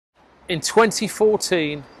In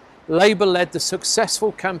 2014, Labour led the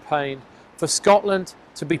successful campaign for Scotland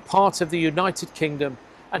to be part of the United Kingdom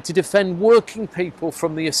and to defend working people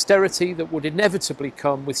from the austerity that would inevitably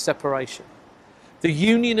come with separation. The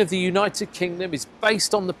union of the United Kingdom is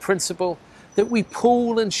based on the principle that we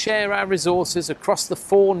pool and share our resources across the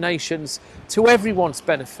four nations to everyone's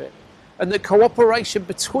benefit, and that cooperation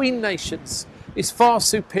between nations is far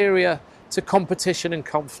superior to competition and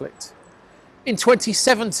conflict. In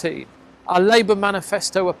 2017, our Labour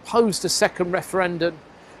manifesto opposed a second referendum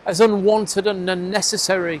as unwanted and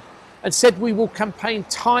unnecessary, and said we will campaign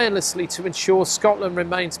tirelessly to ensure Scotland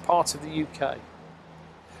remains part of the UK.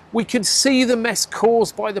 We can see the mess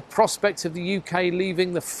caused by the prospect of the UK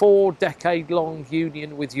leaving the 4-decade-long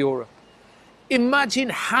union with Europe. Imagine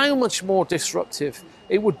how much more disruptive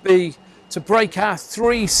it would be to break our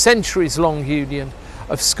 3-centuries-long union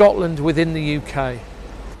of Scotland within the UK.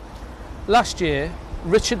 Last year,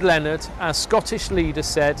 Richard Leonard, our Scottish leader,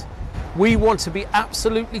 said, "We want to be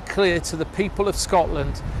absolutely clear to the people of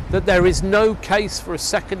Scotland that there is no case for a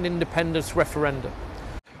second independence referendum.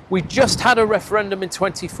 We just had a referendum in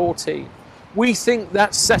 2014. We think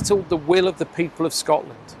that settled the will of the people of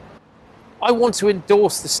Scotland." I want to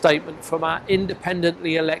endorse the statement from our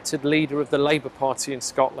independently elected leader of the Labour Party in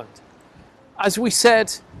Scotland. As we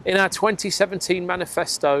said in our 2017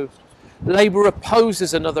 manifesto, Labour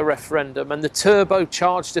opposes another referendum and the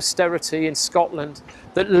turbocharged austerity in Scotland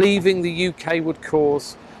that leaving the UK would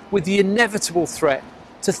cause, with the inevitable threat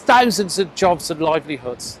to thousands of jobs and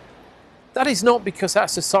livelihoods. That is not because our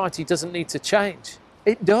society doesn't need to change.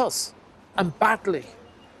 It does, and badly.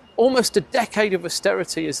 Almost a decade of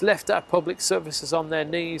austerity has left our public services on their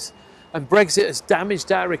knees, and Brexit has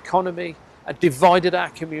damaged our economy and divided our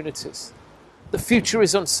communities. The future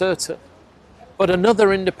is uncertain. But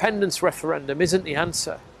another independence referendum isn't the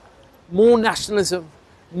answer. More nationalism,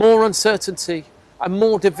 more uncertainty, and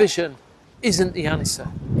more division isn't the answer.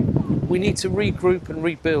 We need to regroup and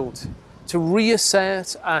rebuild, to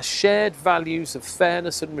reassert our shared values of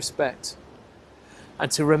fairness and respect, and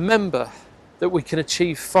to remember that we can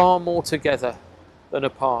achieve far more together than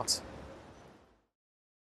apart.